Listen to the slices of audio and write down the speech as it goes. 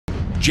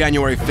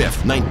January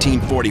 5th,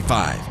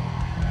 1945.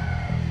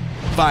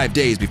 5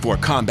 days before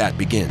combat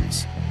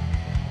begins,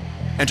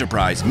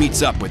 Enterprise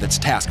meets up with its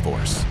task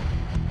force.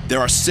 There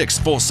are 6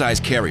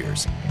 full-size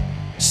carriers,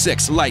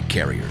 6 light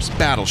carriers,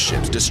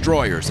 battleships,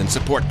 destroyers, and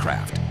support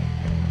craft.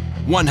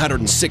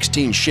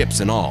 116 ships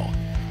in all.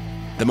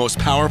 The most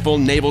powerful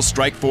naval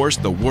strike force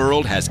the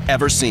world has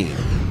ever seen.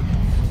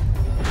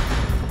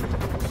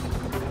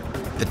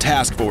 The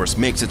task force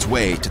makes its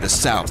way to the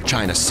South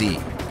China Sea.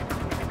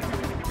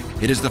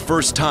 It is the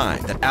first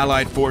time that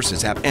Allied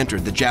forces have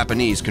entered the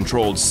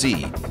Japanese-controlled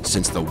sea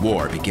since the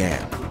war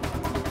began.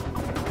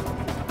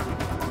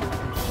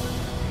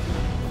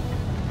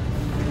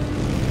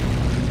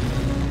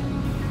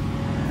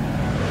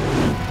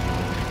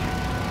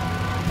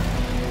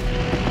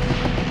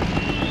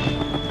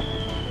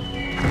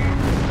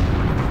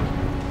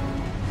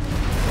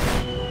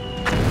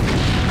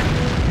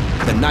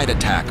 The night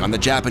attack on the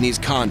Japanese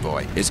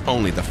convoy is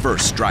only the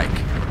first strike.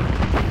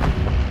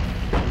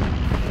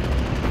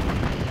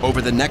 Over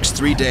the next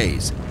 3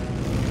 days,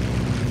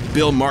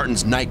 Bill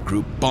Martin's night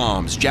group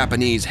bombs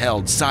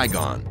Japanese-held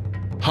Saigon,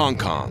 Hong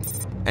Kong,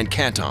 and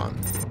Canton.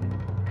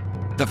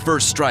 The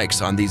first strikes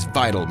on these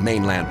vital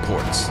mainland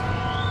ports.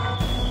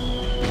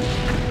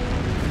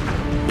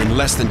 In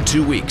less than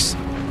 2 weeks,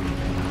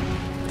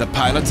 the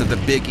pilots of the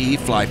Big E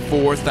fly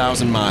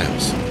 4,000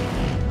 miles,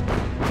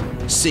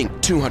 sink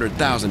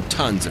 200,000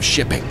 tons of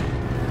shipping,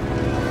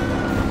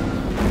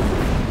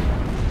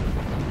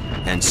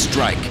 and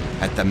strike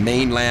at the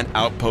mainland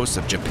outposts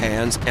of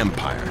Japan's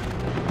empire.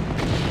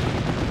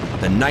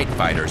 The night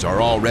fighters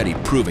are already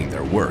proving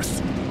their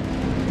worth.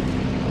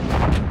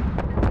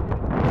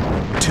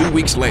 2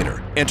 weeks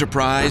later,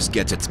 Enterprise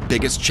gets its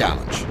biggest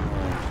challenge.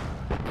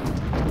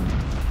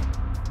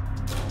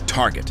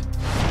 Target: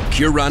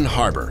 Kure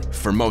Harbor,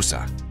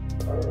 Formosa.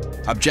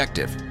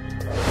 Objective: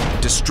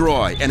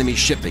 destroy enemy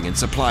shipping and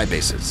supply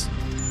bases.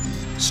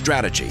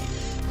 Strategy: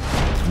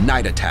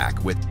 night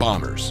attack with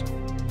bombers.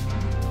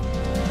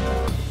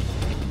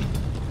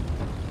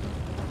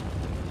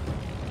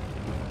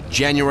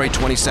 January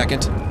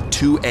 22nd,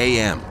 2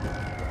 a.m.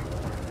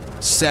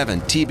 7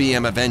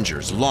 TBM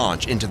Avengers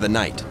launch into the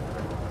night.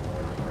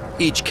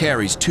 Each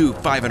carries 2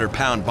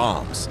 500-pound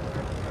bombs,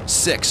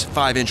 6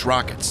 5-inch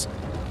rockets,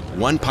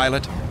 1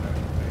 pilot,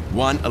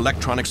 1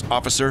 electronics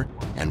officer,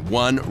 and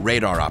 1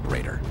 radar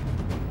operator.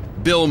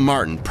 Bill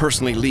Martin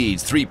personally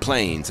leads 3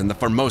 planes in the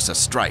Formosa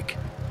strike.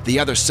 The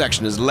other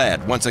section is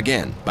led, once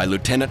again, by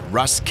Lieutenant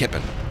Russ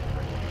Kippen.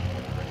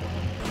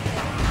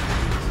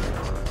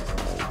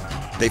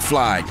 They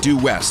fly due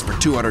west for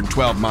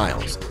 212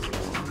 miles,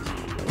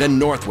 then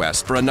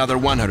northwest for another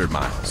 100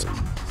 miles,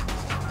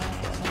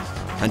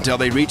 until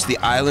they reach the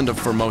island of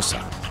Formosa.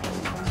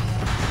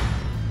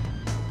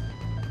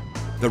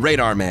 The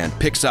radar man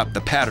picks up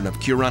the pattern of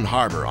Kure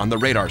Harbor on the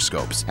radar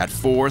scopes at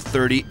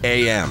 4:30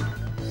 a.m.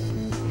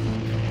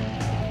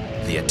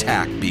 The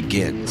attack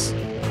begins.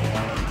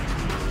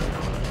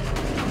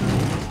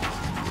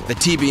 The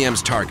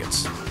TBM's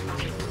targets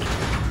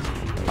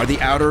are the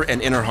outer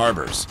and inner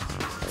harbors,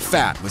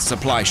 fat with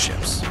supply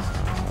ships.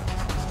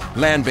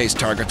 Land-based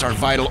targets are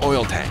vital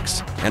oil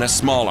tanks and a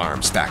small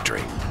arms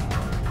factory.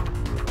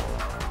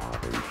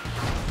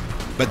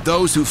 But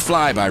those who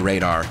fly by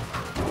radar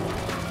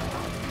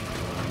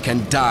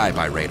can die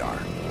by radar.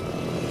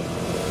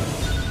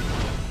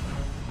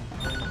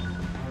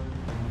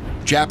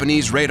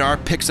 Japanese radar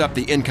picks up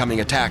the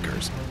incoming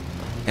attackers,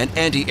 and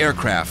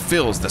anti-aircraft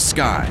fills the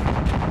sky.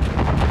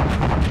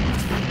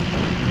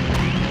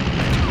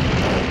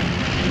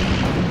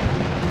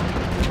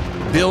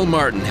 Bill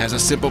Martin has a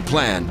simple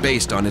plan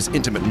based on his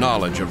intimate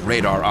knowledge of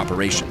radar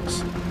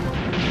operations.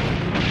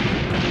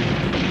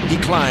 He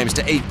climbs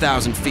to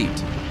 8,000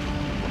 feet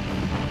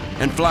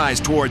and flies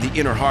toward the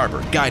inner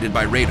harbor, guided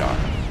by radar.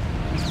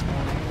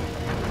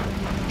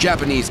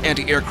 Japanese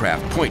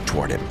anti-aircraft point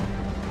toward him.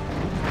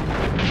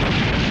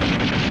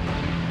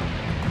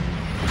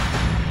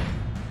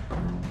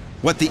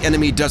 What the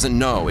enemy doesn't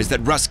know is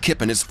that Russ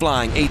Kippen is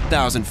flying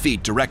 8,000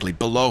 feet directly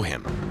below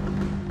him,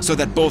 so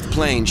that both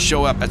planes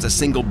show up as a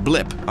single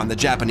blip on the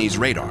Japanese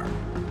radar.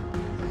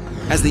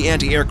 As the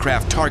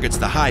anti-aircraft targets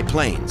the high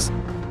planes,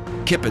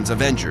 Kippen's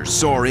Avengers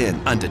soar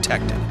in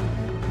undetected.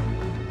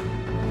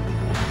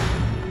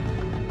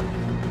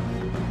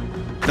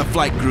 The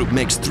flight group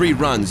makes 3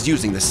 runs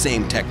using the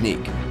same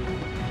technique,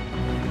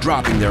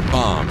 dropping their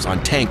bombs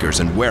on tankers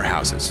and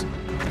warehouses.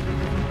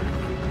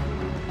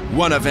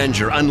 One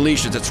Avenger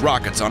unleashes its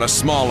rockets on a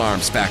small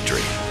arms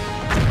factory.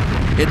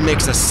 It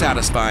makes a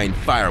satisfying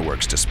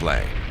fireworks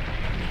display.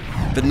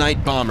 The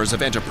night bombers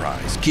of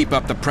Enterprise keep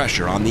up the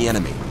pressure on the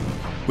enemy,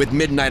 with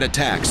midnight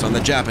attacks on the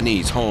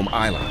Japanese home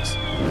islands,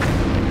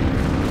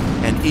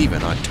 and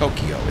even on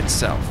Tokyo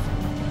itself.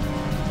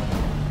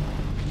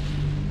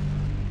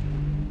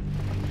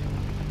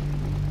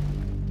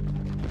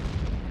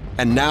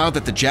 And now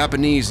that the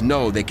Japanese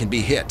know they can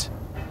be hit,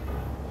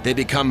 they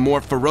become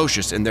more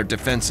ferocious in their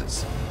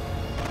defenses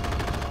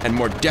and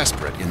more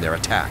desperate in their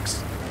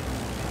attacks.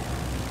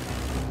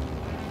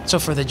 So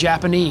for the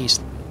Japanese,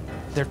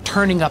 They're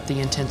turning up the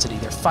intensity.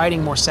 They're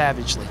fighting more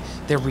savagely.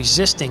 They're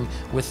resisting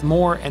with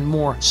more and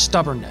more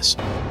stubbornness.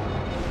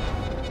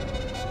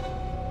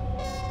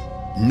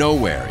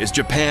 Nowhere is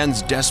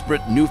Japan's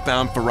desperate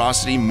newfound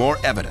ferocity more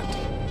evident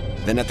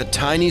than at the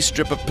tiny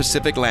strip of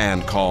Pacific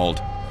land called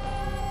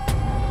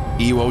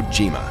Iwo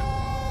Jima.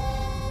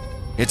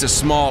 It's a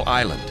small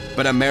island,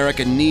 but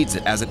America needs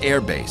it as an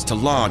airbase to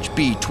launch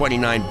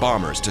B-29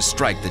 bombers to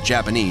strike the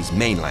Japanese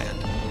mainland.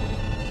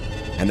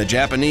 And the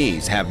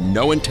Japanese have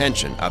no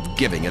intention of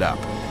giving it up.